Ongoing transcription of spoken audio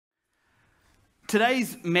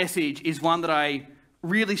Today's message is one that I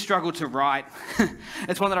really struggled to write.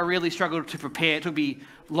 It's one that I really struggled to prepare. It took me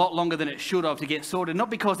a lot longer than it should have to get sorted. Not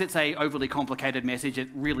because it's a overly complicated message, it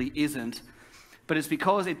really isn't. But it's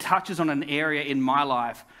because it touches on an area in my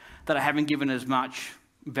life that I haven't given as much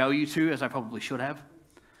value to as I probably should have.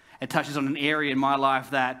 It touches on an area in my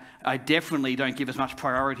life that I definitely don't give as much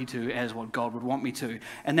priority to as what God would want me to.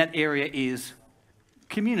 And that area is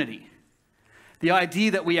community. The idea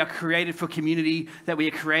that we are created for community, that we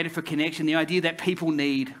are created for connection, the idea that people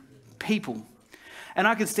need people. And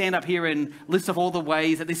I could stand up here and list off all the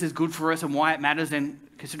ways that this is good for us and why it matters, and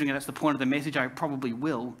considering that's the point of the message, I probably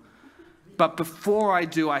will. But before I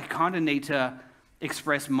do, I kind of need to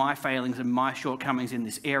express my failings and my shortcomings in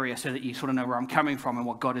this area so that you sort of know where I'm coming from and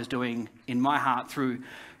what God is doing in my heart through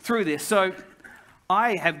this. So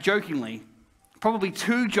I have jokingly, probably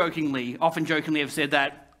too jokingly, often jokingly have said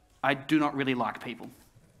that I do not really like people.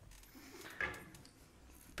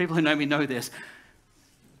 People who know me know this.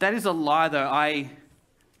 That is a lie though. I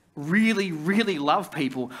really, really love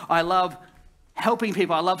people. I love helping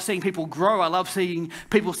people. I love seeing people grow. I love seeing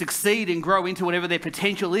people succeed and grow into whatever their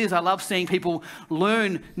potential is. I love seeing people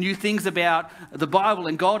learn new things about the Bible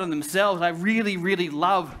and God and themselves. I really, really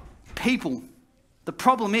love people. The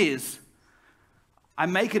problem is, I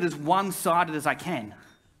make it as one-sided as I can.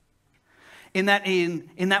 In that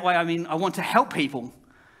way, I mean, I want to help people,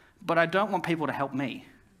 but I don't want people to help me.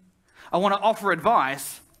 I want to offer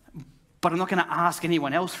advice, but I'm not going to ask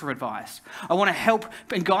anyone else for advice. I want to help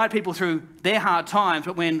and guide people through their hard times,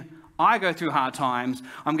 but when I go through hard times,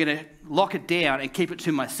 I'm going to lock it down and keep it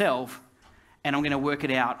to myself, and I'm going to work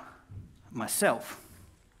it out myself.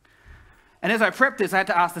 And as I prepped this, I had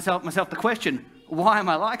to ask myself the question, why am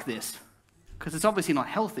I like this? Because it's obviously not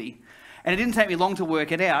healthy. And it didn't take me long to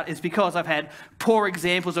work it out. It's because I've had poor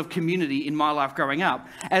examples of community in my life growing up.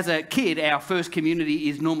 As a kid, our first community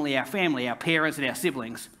is normally our family, our parents and our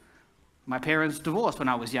siblings. My parents divorced when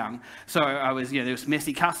I was young. So there was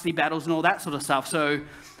messy custody battles and all that sort of stuff. So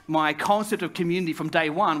my concept of community from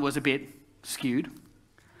day one was a bit skewed.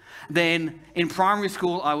 Then in primary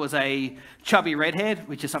school, I was a chubby redhead,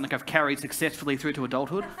 which is something I've carried successfully through to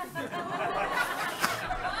adulthood.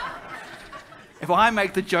 If I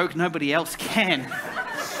make the joke, nobody else can.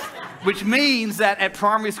 Which means that at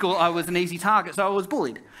primary school, I was an easy target. So I was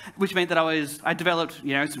bullied, which meant that I developed,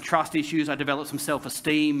 some trust issues. I developed some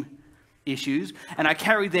self-esteem issues, and I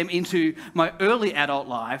carried them into my early adult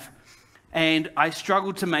life, and I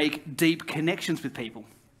struggled to make deep connections with people.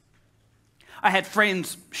 I had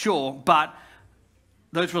friends, sure, but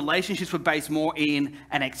those relationships were based more in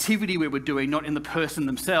an activity we were doing, not in the person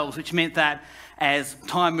themselves, which meant that as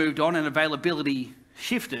time moved on and availability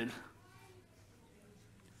shifted,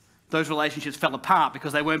 those relationships fell apart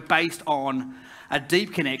because they weren't based on a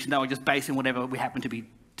deep connection. They were just based on whatever we happened to be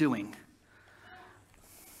doing.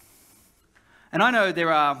 And I know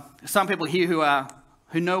there are some people here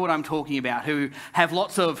who know what I'm talking about, who have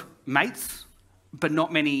lots of mates, but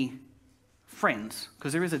not many friends,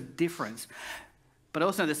 because there is a difference. But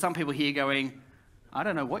also there's some people here going, I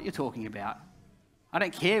don't know what you're talking about. I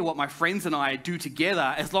don't care what my friends and I do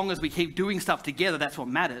together. As long as we keep doing stuff together, that's what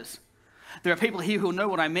matters. There are people here who know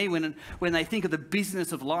what I mean when they think of the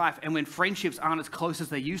business of life, and when friendships aren't as close as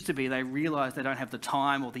they used to be, they realize they don't have the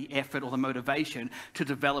time or the effort or the motivation to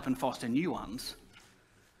develop and foster new ones.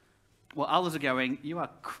 While others are going, you are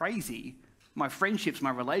crazy. My friendships,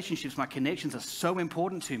 my relationships, my connections are so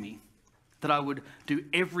important to me that I would do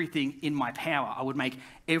everything in my power. I would make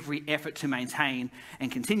every effort to maintain and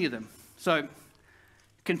continue them. So,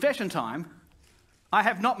 confession time, I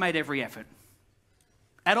have not made every effort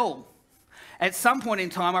at all. At some point in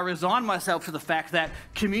time, I resigned myself to the fact that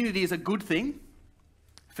community is a good thing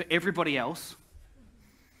for everybody else,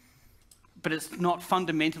 but it's not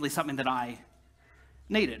fundamentally something that I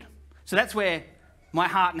needed. So that's where my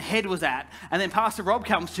heart and head was at. And then Pastor Rob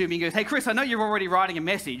comes to me and goes, hey, Chris, I know you're already writing a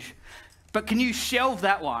message, but can you shelve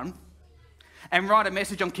that one and write a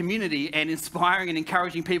message on community and inspiring and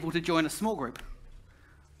encouraging people to join a small group?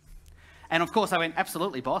 And of course I went,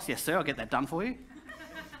 absolutely, boss. Yes, sir, I'll get that done for you.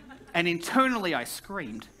 And internally I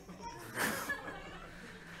screamed.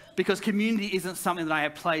 Because community isn't something that I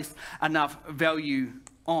have placed enough value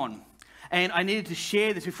on. And I needed to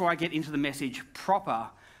share this before I get into the message proper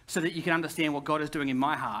so that you can understand what God is doing in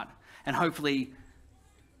my heart. And hopefully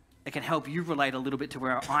it can help you relate a little bit to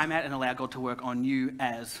where I'm at and allow God to work on you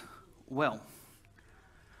as well.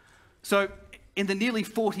 So in the nearly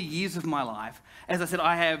 40 years of my life, as I said,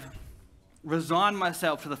 I have resigned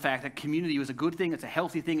myself to the fact that community was a good thing, it's a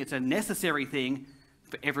healthy thing, it's a necessary thing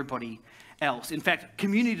for everybody else. In fact,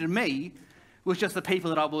 community to me was just the people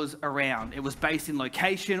that I was around. It was based in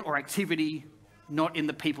location or activity, not in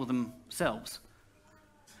the people themselves.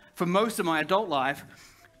 For most of my adult life,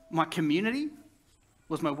 my community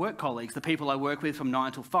was my work colleagues, the people I work with from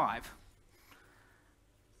 9 till 5.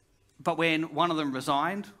 But when one of them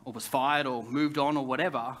resigned or was fired or moved on or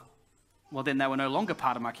whatever, well, then they were no longer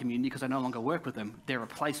part of my community because I no longer work with them. Their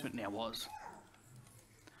replacement now was.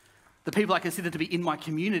 The people I considered to be in my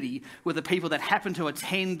community were the people that happened to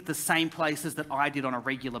attend the same places that I did on a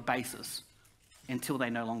regular basis until they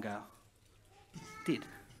no longer did.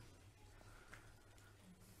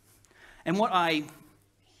 And what I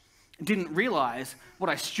didn't realize, what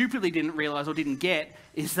I stupidly didn't realize or didn't get,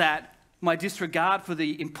 is that my disregard for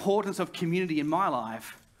the importance of community in my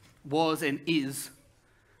life was and is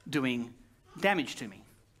doing damage to me.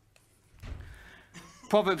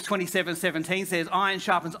 Proverbs 27:17 says, iron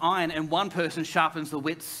sharpens iron and one person sharpens the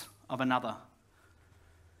wits of another.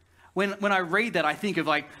 When I read that, I think of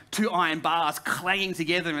like two iron bars clanging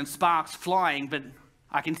together and sparks flying, but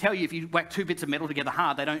I can tell you if you whack two bits of metal together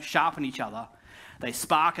hard, they don't sharpen each other. They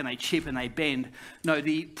spark and they chip and they bend. No,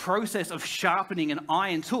 the process of sharpening an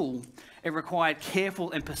iron tool, it required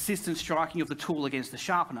careful and persistent striking of the tool against the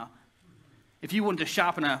sharpener. If you wanted to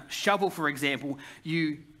sharpen a shovel, for example,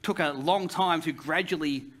 you took a long time to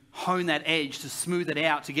gradually hone that edge, to smooth it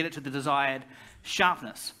out, to get it to the desired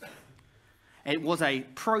sharpness. It was a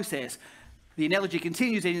process. The analogy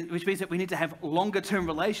continues, which means that we need to have longer-term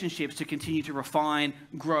relationships to continue to refine,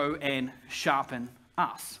 grow, and sharpen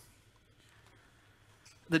us.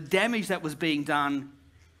 The damage that was being done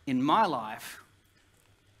in my life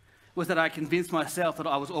was that I convinced myself that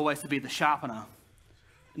I was always to be the sharpener,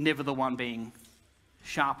 never the one being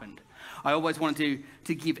sharpened. I always wanted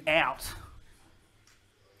to give out,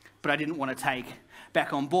 but I didn't want to take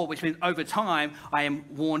back on board, which means over time I am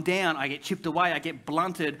worn down, I get chipped away, I get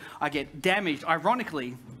blunted, I get damaged.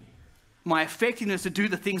 Ironically, my effectiveness to do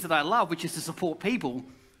the things that I love, which is to support people,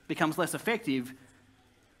 becomes less effective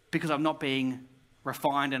because I'm not being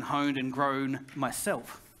refined and honed and grown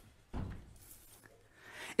myself.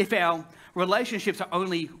 If our relationships are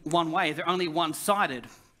only one way, they're only one-sided,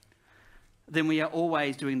 then we are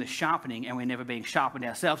always doing the sharpening and we're never being sharpened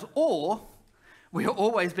ourselves, or we are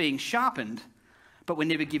always being sharpened, but we're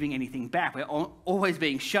never giving anything back. We're always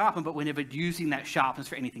being sharpened, but we're never using that sharpness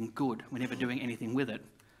for anything good. We're never doing anything with it.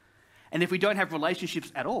 And if we don't have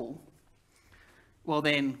relationships at all, well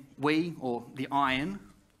then we, or the iron,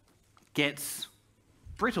 gets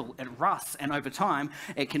brittle, it rusts, and over time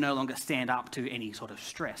it can no longer stand up to any sort of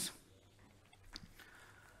stress.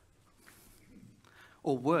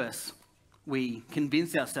 Or worse, we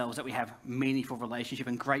convince ourselves that we have meaningful relationship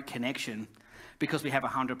and great connection because we have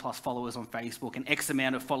 100+ followers on Facebook and X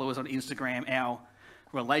amount of followers on Instagram. Our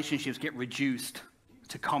relationships get reduced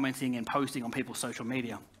to commenting and posting on people's social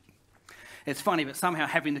media. It's funny, but somehow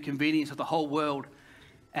having the convenience of the whole world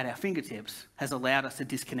at our fingertips has allowed us to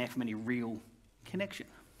disconnect from any real connection.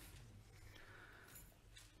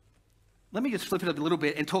 Let me just flip it up a little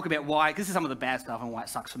bit and talk about why, because this is some of the bad stuff and why it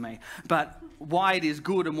sucks for me, but why it is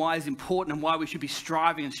good and why it's important and why we should be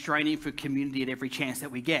striving and straining for community at every chance that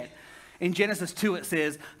we get. In Genesis 2, it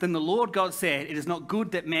says, "Then the Lord God said, it is not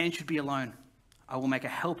good that man should be alone. I will make a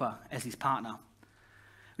helper as his partner."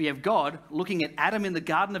 We have God looking at Adam in the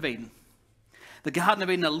Garden of Eden. The Garden of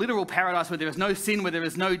Eden, a literal paradise where there is no sin, where there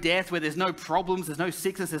is no death, where there's no problems, there's no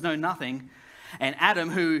sickness, there's no nothing. And Adam,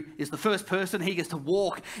 who is the first person, he gets to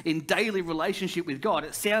walk in daily relationship with God.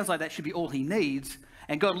 It sounds like that should be all he needs.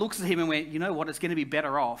 And God looks at him and went, you know what, it's going to be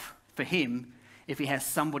better off for him if he has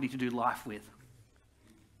somebody to do life with.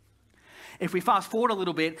 If we fast forward a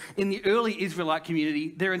little bit, in the early Israelite community,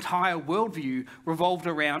 their entire worldview revolved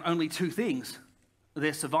around only two things: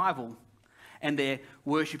 their survival and their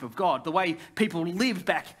worship of God. The way people lived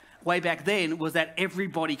way back then was that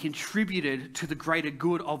everybody contributed to the greater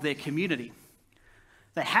good of their community.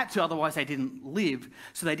 They had to, otherwise they didn't live.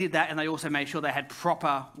 So they did that, and they also made sure they had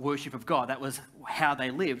proper worship of God. That was how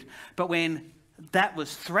they lived. But when that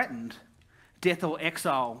was threatened, death or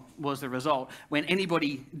exile was the result. When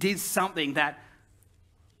anybody did something that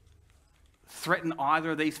threatened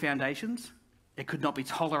either of these foundations, it could not be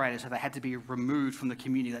tolerated, so they had to be removed from the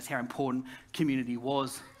community. That's how important community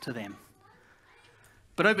was to them.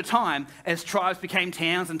 But over time, as tribes became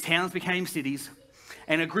towns and towns became cities,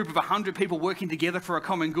 and a group of 100 people working together for a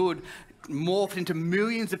common good morphed into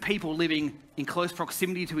millions of people living in close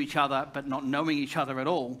proximity to each other but not knowing each other at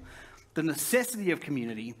all, the necessity of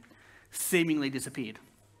community seemingly disappeared.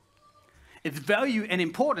 Its value and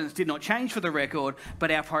importance did not change, for the record, but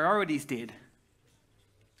our priorities did.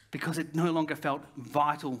 because it no longer felt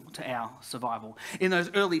vital to our survival. In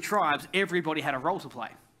those early tribes, everybody had a role to play.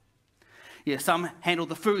 Yeah, some handled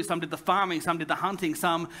the food, some did the farming, some did the hunting,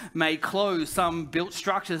 some made clothes, some built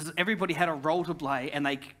structures. Everybody had a role to play, and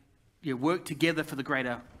they worked together for the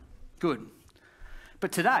greater good.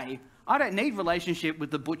 But today, I don't need relationship with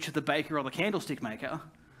the butcher, the baker, or the candlestick maker.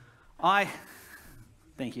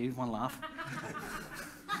 Thank you, one laugh.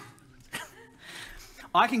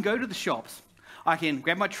 I can go to the shops, I can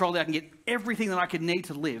grab my trolley, I can get everything that I could need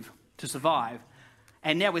to live, to survive.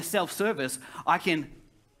 And now with self-service, I can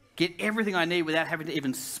get everything I need without having to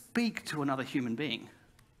even speak to another human being.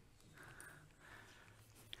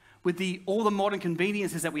 With all the modern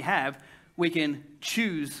conveniences that we have, we can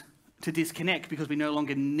choose to disconnect because we no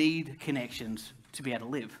longer need connections to be able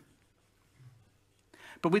to live.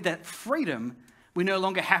 But with that freedom, we no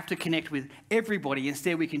longer have to connect with everybody.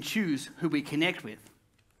 Instead, we can choose who we connect with.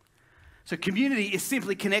 So community is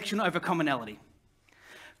simply connection over commonality.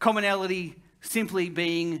 Commonality simply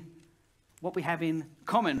being what we have in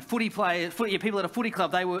common. People at a footy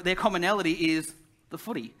club, their commonality is the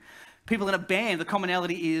footy. People in a band, the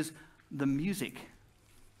commonality is the music.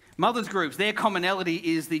 Mothers groups, their commonality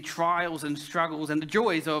is the trials and struggles and the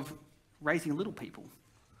joys of raising little people.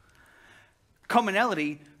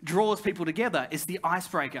 Commonality draws people together. It's the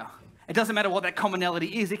icebreaker. It doesn't matter what that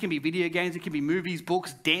commonality is. It can be video games, it can be movies,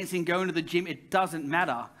 books, dancing, going to the gym. It doesn't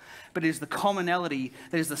matter. But it is the commonality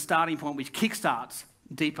that is the starting point which kickstarts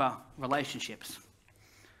deeper relationships.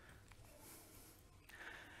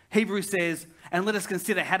 Hebrews says, and let us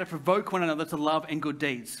consider how to provoke one another to love and good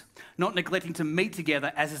deeds, not neglecting to meet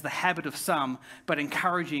together as is the habit of some, but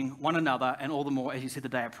encouraging one another, and all the more as you see the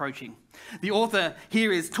day approaching. The author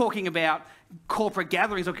here is talking about corporate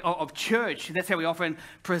gatherings of church. That's how we often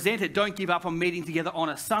present it. Don't give up on meeting together on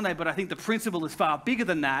a Sunday, but I think the principle is far bigger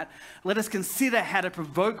than that. Let us consider how to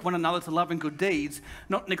provoke one another to love and good deeds,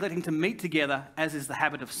 not neglecting to meet together as is the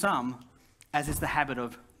habit of some, as is the habit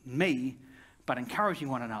of me, but encouraging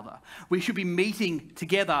one another. We should be meeting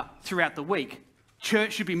together throughout the week.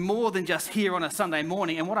 Church should be more than just here on a Sunday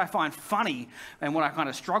morning. And what I find funny and what I kind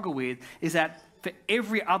of struggle with is that for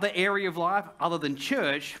every other area of life other than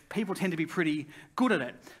church, people tend to be pretty good at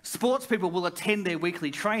it. Sports people will attend their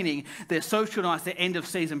weekly training, their social nights, their end of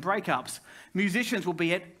season breakups. Musicians will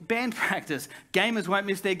be at band practice. Gamers won't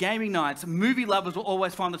miss their gaming nights. Movie lovers will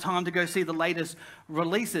always find the time to go see the latest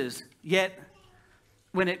releases. Yet,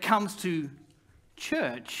 when it comes to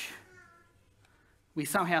church, we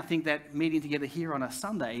somehow think that meeting together here on a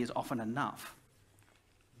Sunday is often enough.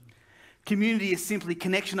 Community is simply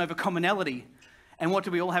connection over commonality. And what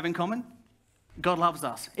do we all have in common? God loves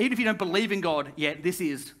us. Even if you don't believe in God yet, this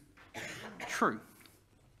is true.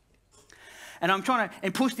 And I'm trying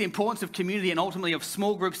to push the importance of community and ultimately of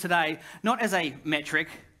small groups today, not as a metric.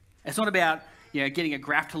 It's not about getting a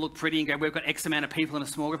graph to look pretty and go, we've got X amount of people in a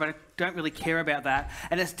small group. I don't really care about that.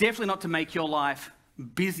 And it's definitely not to make your life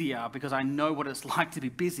busier, because I know what it's like to be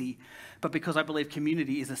busy, but because I believe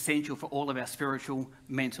community is essential for all of our spiritual,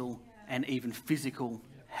 mental, and even physical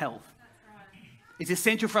health. It's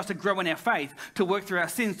essential for us to grow in our faith, to work through our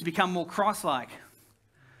sins, to become more Christ-like.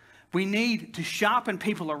 We need to sharpen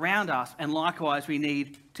people around us, and likewise we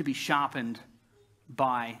need to be sharpened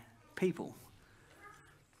by people.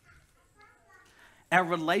 Our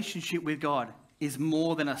relationship with God is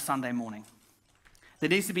more than a Sunday morning. There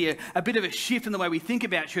needs to be a bit of a shift in the way we think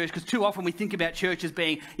about church, because too often we think about church as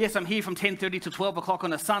being, yes, I'm here from 10:30 to 12 o'clock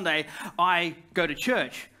on a Sunday, I go to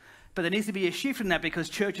church. But there needs to be a shift in that, because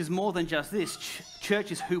church is more than just this.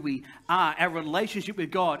 Church is who we are. Our relationship with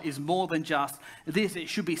God is more than just this. It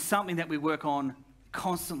should be something that we work on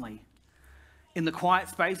constantly. In the quiet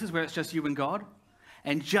spaces where it's just you and God,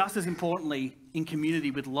 and just as importantly, in community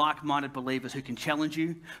with like-minded believers who can challenge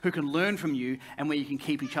you, who can learn from you, and where you can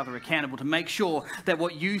keep each other accountable to make sure that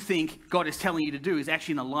what you think God is telling you to do is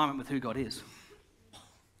actually in alignment with who God is.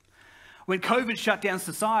 When COVID shut down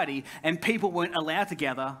society and people weren't allowed to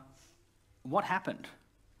gather, what happened?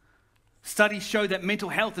 Studies show that mental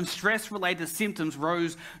health and stress-related symptoms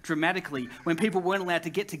rose dramatically. When people weren't allowed to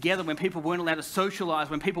get together, when people weren't allowed to socialize,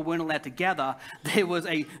 when people weren't allowed to gather, there was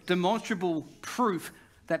a demonstrable proof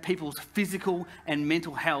that people's physical and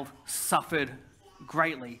mental health suffered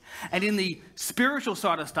greatly. And in the spiritual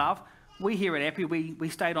side of stuff, we here at Epi, we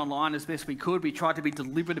stayed online as best we could. We tried to be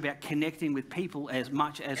deliberate about connecting with people as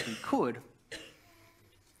much as we could.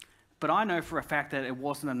 But I know for a fact that it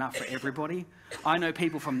wasn't enough for everybody. I know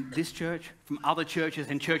people from this church, from other churches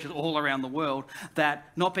and churches all around the world,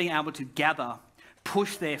 that not being able to gather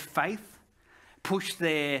push their faith, push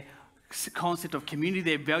their concept of community,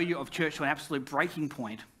 their value of church to an absolute breaking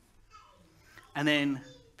point. And then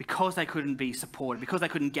because they couldn't be supported, because they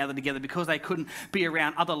couldn't gather together, because they couldn't be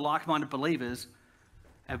around other like-minded believers,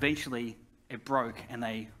 eventually it broke and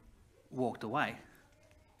they walked away.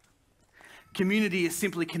 Community is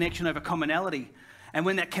simply connection over commonality. And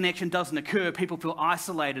when that connection doesn't occur, people feel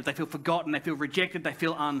isolated, they feel forgotten, they feel rejected, they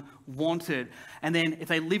feel unwanted. And then if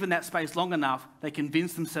they live in that space long enough, they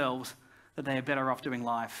convince themselves that they are better off doing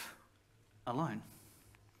life alone.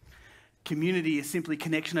 Community is simply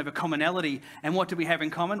connection over commonality. And what do we have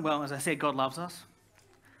in common? Well, as I said, God loves us.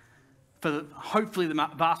 For hopefully the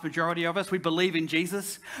vast majority of us, we believe in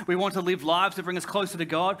Jesus. We want to live lives that bring us closer to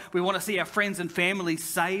God. We want to see our friends and families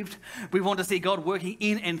saved. We want to see God working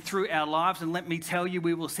in and through our lives. And let me tell you,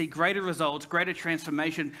 we will see greater results, greater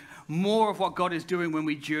transformation, more of what God is doing when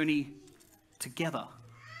we journey together.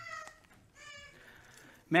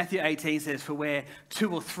 Matthew 18 says, "For where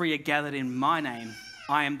 2 or 3 are gathered in my name,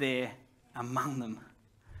 I am there among them."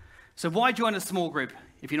 So why join a small group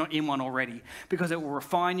if you're not in one already? Because it will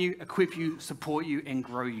refine you, equip you, support you, and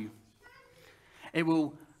grow you. It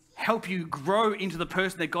will help you grow into the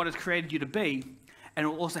person that God has created you to be, and it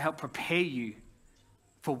will also help prepare you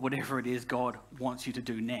for whatever it is God wants you to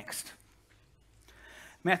do next.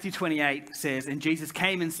 Matthew 28 says, "And Jesus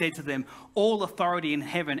came and said to them, 'All authority in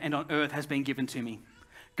heaven and on earth has been given to me.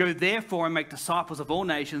 Go therefore and make disciples of all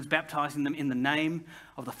nations, baptizing them in the name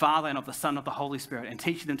of the Father and of the Son and of the Holy Spirit, and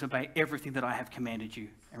teaching them to obey everything that I have commanded you.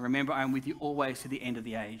 And remember, I am with you always to the end of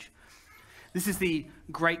the age.'" This is the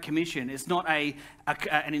Great Commission. It's not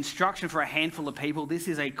an instruction for a handful of people. This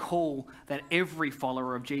is a call that every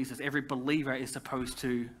follower of Jesus, every believer is supposed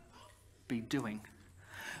to be doing.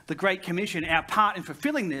 The Great Commission, our part in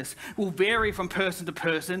fulfilling this, will vary from person to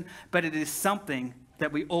person, but it is something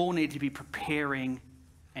that we all need to be preparing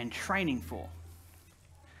and training for.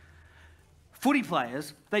 Footy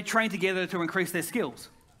players, they train together to increase their skills,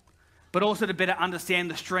 but also to better understand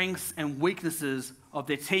the strengths and weaknesses of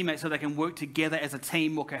their teammates so they can work together as a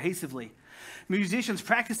team more cohesively. Musicians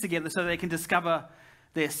practice together so they can discover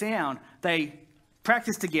their sound. They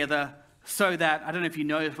practice together so that, I don't know if you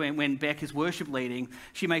notice when Beck is worship leading,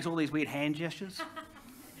 she makes all these weird hand gestures.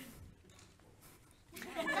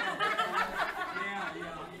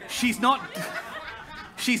 She's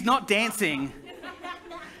not dancing.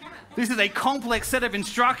 This is a complex set of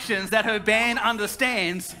instructions that her band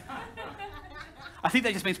understands. I think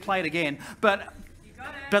that just means play it again. But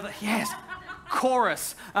yes,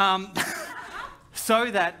 chorus.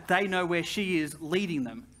 So that they know where she is leading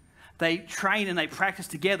them. They train and they practice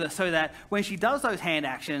together so that when she does those hand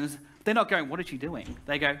actions, they're not going, "What is she doing?"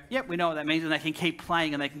 They go, "Yep, we know what that means," and they can keep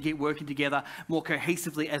playing and they can keep working together more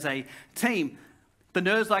cohesively as a team. The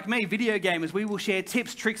nerds like me, video gamers, we will share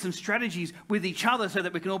tips, tricks, and strategies with each other so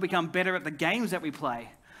that we can all become better at the games that we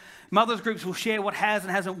play. Mothers groups will share what has and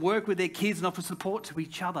hasn't worked with their kids and offer support to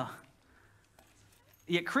each other.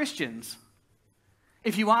 Yet Christians,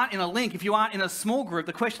 if you aren't in a link, if you aren't in a small group,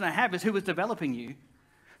 the question I have is, who is developing you?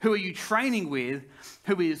 Who are you training with?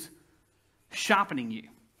 Who is sharpening you?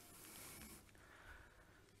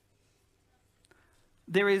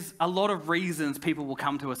 There is a lot of reasons people will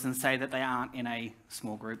come to us and say that they aren't in a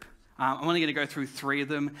small group. I'm only going to go through 3 of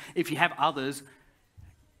them. If you have others,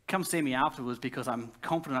 come see me afterwards because I'm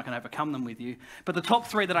confident I can overcome them with you. But the top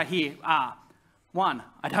 3 that I hear are, 1,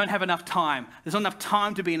 I don't have enough time. There's not enough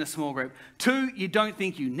time to be in a small group. 2, you don't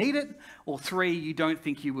think you need it. Or 3, you don't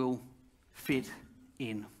think you will fit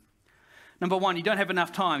in. Number 1, you don't have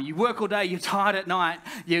enough time. You work all day, you're tired at night,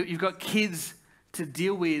 you've got kids to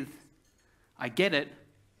deal with. I get it.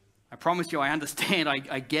 I promise you I understand,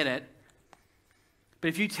 I get it. But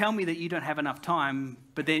if you tell me that you don't have enough time,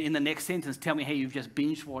 but then in the next sentence tell me how you've just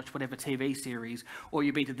binge-watched whatever TV series, or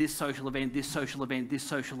you've been to this social event, this social event, this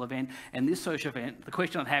social event, and this social event, the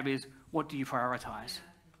question I'd have is, what do you prioritise?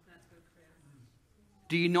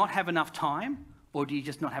 Do you not have enough time, or do you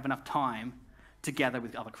just not have enough time to gather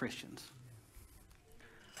with other Christians?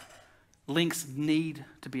 Links need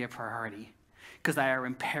to be a priority because they are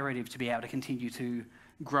imperative to be able to continue to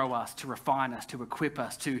grow us, to refine us, to equip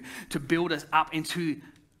us, to build us up into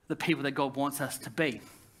the people that God wants us to be.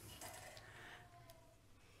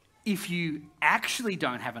 If you actually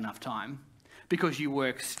don't have enough time because you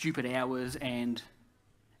work stupid hours and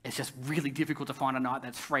it's just really difficult to find a night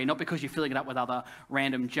that's free, not because you're filling it up with other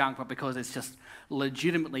random junk, but because it's just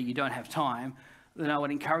legitimately you don't have time, then I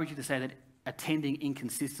would encourage you to say that attending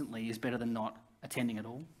inconsistently is better than not attending at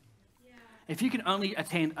all. Yeah. If you can only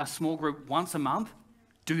attend a small group once a month,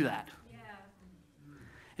 do that. Yeah.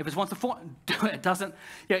 If it's once a fortnight, do it. It doesn't.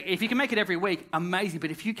 If you can make it every week, amazing.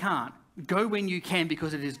 But if you can't, go when you can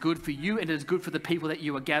because it is good for you and it is good for the people that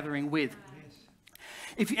you are gathering with. Yes.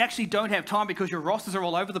 If you actually don't have time because your rosters are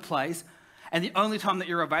all over the place and the only time that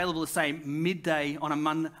you're available is, say, midday on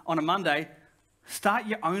a Monday, start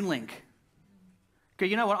your own link. Go,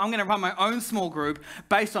 you know what, I'm going to run my own small group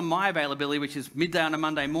based on my availability, which is midday on a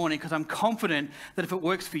Monday morning, because I'm confident that if it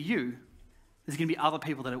works for you, there's going to be other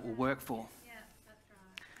people that it will work for. Yeah, that's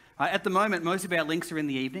right. At the moment, most of our links are in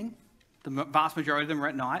the evening. The vast majority of them are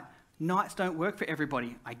at night. Nights don't work for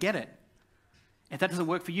everybody. I get it. If that doesn't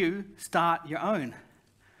work for you, start your own.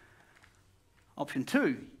 Option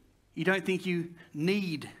 2, you don't think you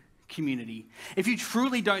need community. If you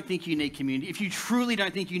truly don't think you need community, if you truly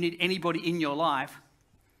don't think you need anybody in your life,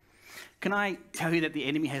 can I tell you that the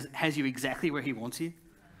enemy has you exactly where he wants you?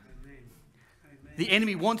 Amen. The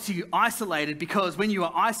enemy wants you isolated, because when you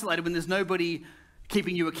are isolated, when there's nobody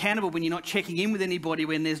keeping you accountable, when you're not checking in with anybody,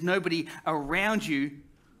 when there's nobody around you,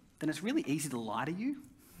 then it's really easy to lie to you.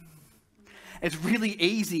 It's really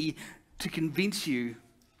easy to convince you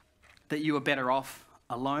that you are better off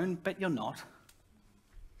alone, but you're not.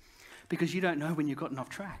 Because you don't know when you've gotten off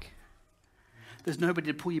track. There's nobody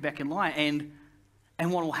to pull you back in line.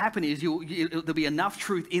 And what will happen is there'll be enough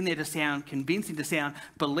truth in there to sound convincing, to sound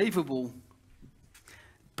believable.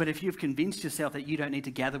 But if you've convinced yourself that you don't need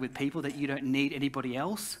to gather with people, that you don't need anybody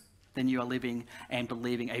else, then you are living and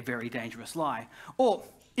believing a very dangerous lie. Or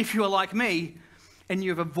if you are like me and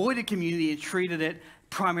you've avoided community and treated it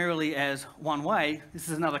primarily as one way, this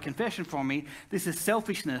is another confession from me, this is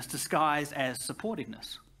selfishness disguised as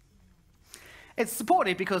supportiveness. It's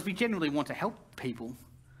supportive because we generally want to help people,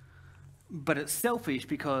 but it's selfish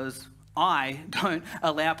because I don't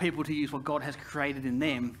allow people to use what God has created in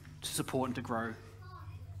them to support and to grow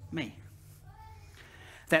me.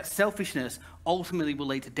 That selfishness ultimately will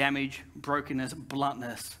lead to damage, brokenness,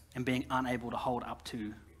 bluntness, and being unable to hold up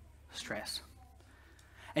to stress.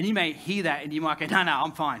 And you may hear that and you might go, no,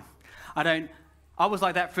 I'm fine. I was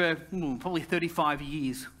like that for probably 35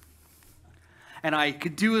 years. And I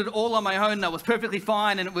could do it all on my own, and I was perfectly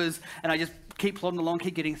fine, and I just keep plodding along,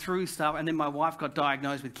 keep getting through stuff, and then my wife got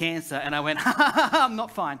diagnosed with cancer, and I went, I'm not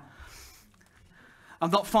fine. I'm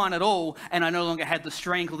not fine at all, and I no longer had the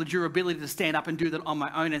strength or the durability to stand up and do that on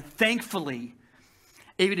my own. And thankfully,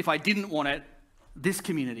 even if I didn't want it, this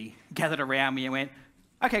community gathered around me and went,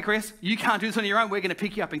 okay, Chris, you can't do this on your own. We're going to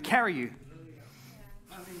pick you up and carry you.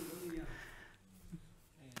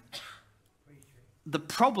 The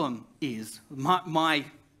problem is, my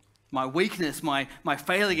weakness, my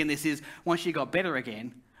failing in this is, once she got better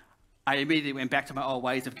again, I immediately went back to my old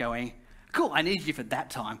ways of going, cool, I need you for that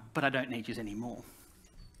time, but I don't need you anymore.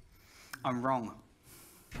 I'm wrong.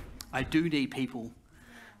 I do need people,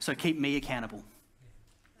 so keep me accountable.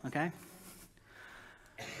 Okay?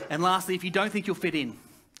 And lastly, if you don't think you'll fit in,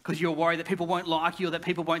 because you're worried that people won't like you or that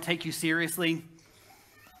people won't take you seriously,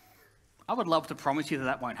 I would love to promise you that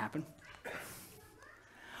that won't happen.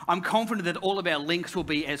 I'm confident that all of our links will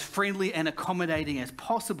be as friendly and accommodating as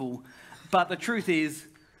possible, but the truth is,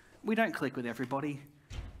 we don't click with everybody.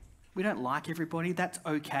 We don't like everybody. That's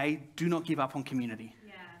okay. Do not give up on community.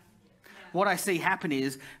 Yeah. What I see happen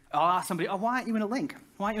is, I'll ask somebody, why aren't you in a link?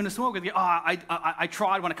 Why aren't you in a small group? I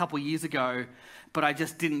tried one a couple of years ago, but I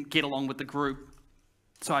just didn't get along with the group,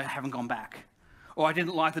 so I haven't gone back. Or I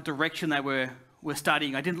didn't like the direction they were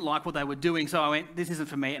studying. I didn't like what they were doing, so I went, this isn't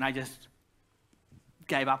for me, and I just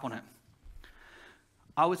gave up on it.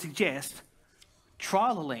 I would suggest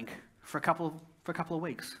trial a link for a couple of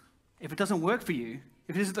weeks. If it doesn't work for you,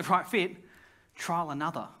 if it isn't the right fit, trial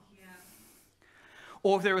another. Yeah.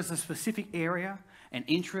 Or if there is a specific area, an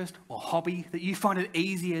interest or hobby that you find it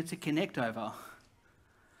easier to connect over,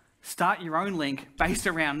 start your own link based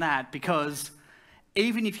around that, because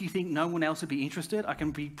even if you think no one else would be interested, I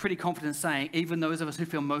can be pretty confident saying even those of us who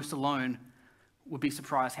feel most alone would be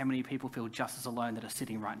surprised how many people feel just as alone that are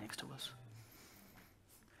sitting right next to us.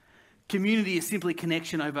 Community is simply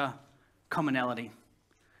connection over commonality.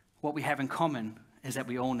 What we have in common is that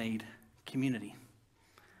we all need community.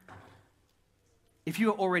 If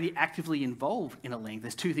you are already actively involved in a link,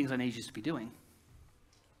 there's two things I need you to be doing.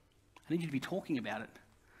 I need you to be talking about it.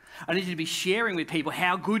 I need you to be sharing with people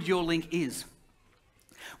how good your link is,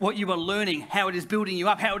 what you are learning, how it is building you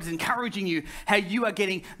up, how it is encouraging you, how you are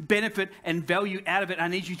getting benefit and value out of it. I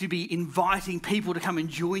need you to be inviting people to come and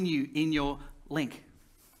join you in your link.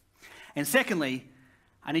 And secondly,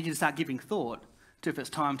 I need you to start giving thought to if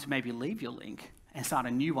it's time to maybe leave your link and start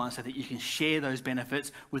a new one so that you can share those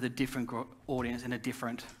benefits with a different audience and a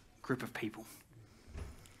different group of people.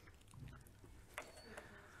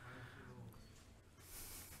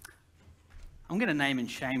 I'm going to name and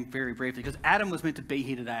shame very briefly, because Adam was meant to be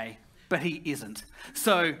here today, but he isn't.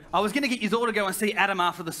 So I was going to get you all to go and see Adam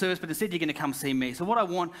after the service, but instead you're going to come see me. So what I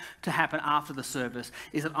want to happen after the service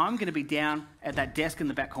is that I'm going to be down at that desk in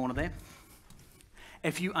the back corner there.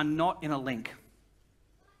 If you are not in a link,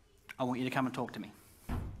 I want you to come and talk to me.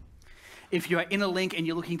 If you are in a link and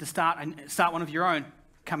you're looking to start one of your own,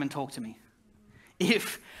 come and talk to me.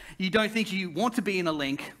 If you don't think you want to be in a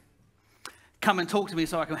link, come and talk to me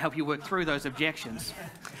so I can help you work through those objections.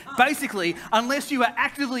 Basically, unless you are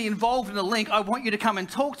actively involved in a link, I want you to come and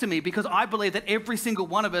talk to me, because I believe that every single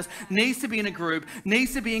one of us needs to be in a group,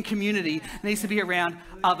 needs to be in community, needs to be around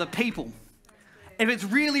other people. If it's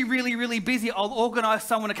really, really, really busy, I'll organise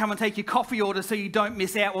someone to come and take your coffee order so you don't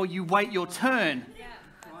miss out or you wait your turn. Yeah.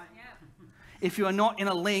 If you are not in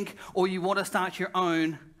a link or you want to start your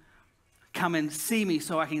own, come and see me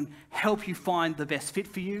so I can help you find the best fit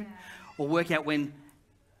for you, or work out when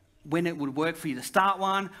it would work for you to start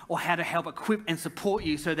one, or how to help equip and support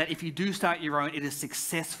you so that if you do start your own, it is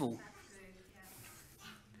successful.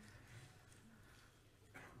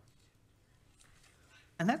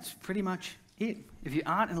 And that's pretty much it. If you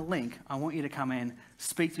aren't in a link, I want you to come and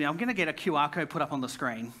speak to me. I'm going to get a QR code put up on the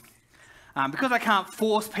screen. Because I can't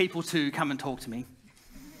force people to come and talk to me,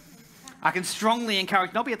 I can strongly encourage,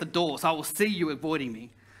 and I'll be at the door, so I will see you avoiding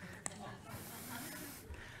me.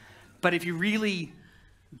 But if you really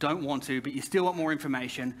don't want to, but you still want more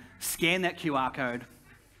information, scan that QR code.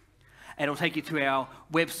 It'll take you to our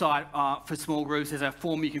website for small groups. There's a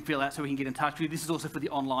form you can fill out so we can get in touch with you. This is also for the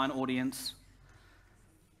online audience.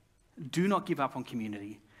 Do not give up on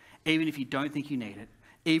community, even if you don't think you need it,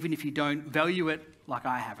 even if you don't value it like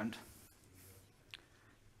I haven't.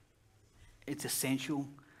 It's essential,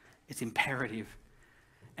 it's imperative,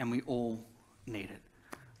 and we all need it.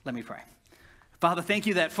 Let me pray. Father, thank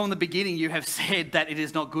you that from the beginning you have said that it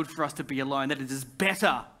is not good for us to be alone, that it is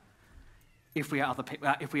better if we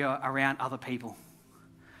are around other people.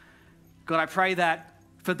 God, I pray that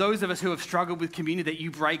for those of us who have struggled with community, that you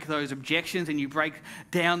break those objections and you break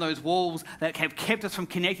down those walls that have kept us from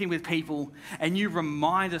connecting with people, and you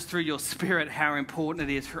remind us through your Spirit how important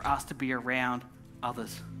it is for us to be around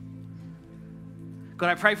others. God,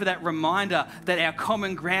 I pray for that reminder that our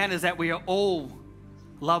common ground is that we are all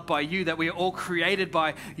loved by you, that we are all created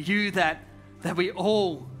by you, that we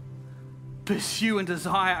all pursue and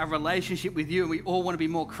desire a relationship with you, and we all want to be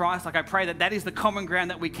more Christ-like. I pray that that is the common ground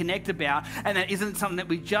that we connect about, and that isn't something that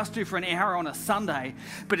we just do for an hour on a Sunday,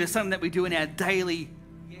 but it's something that we do in our daily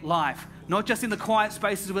life, not just in the quiet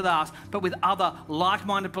spaces with us, but with other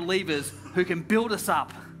like-minded believers who can build us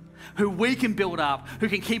up, who we can build up, who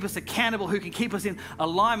can keep us accountable, who can keep us in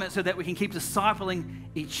alignment so that we can keep discipling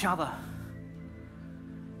each other.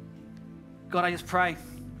 God, I just pray.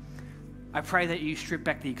 I pray that you strip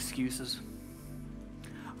back the excuses.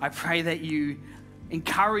 I pray that you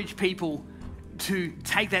encourage people to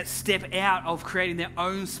take that step out of creating their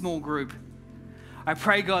own small group. I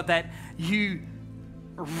pray, God, that you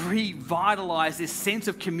revitalize this sense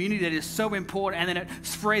of community that is so important, and then it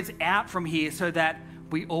spreads out from here so that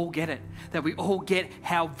we all get it, that we all get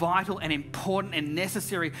how vital and important and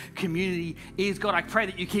necessary community is. God, I pray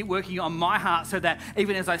that you keep working on my heart so that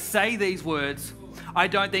even as I say these words, I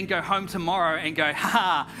don't then go home tomorrow and go,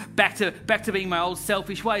 back to being my old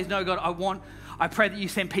selfish ways. No, God, I pray that you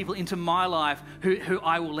send people into my life who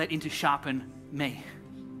I will let in to sharpen me.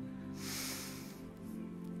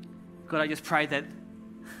 God, I just pray that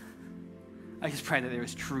there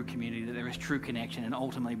is true community, that there is true connection, and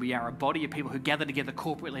ultimately we are a body of people who gather together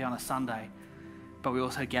corporately on a Sunday, but we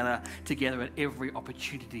also gather together at every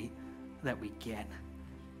opportunity that we get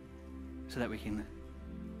so that we can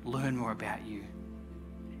learn more about you,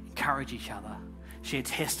 encourage each other, share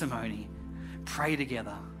testimony, pray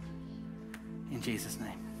together. In Jesus'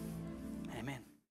 name.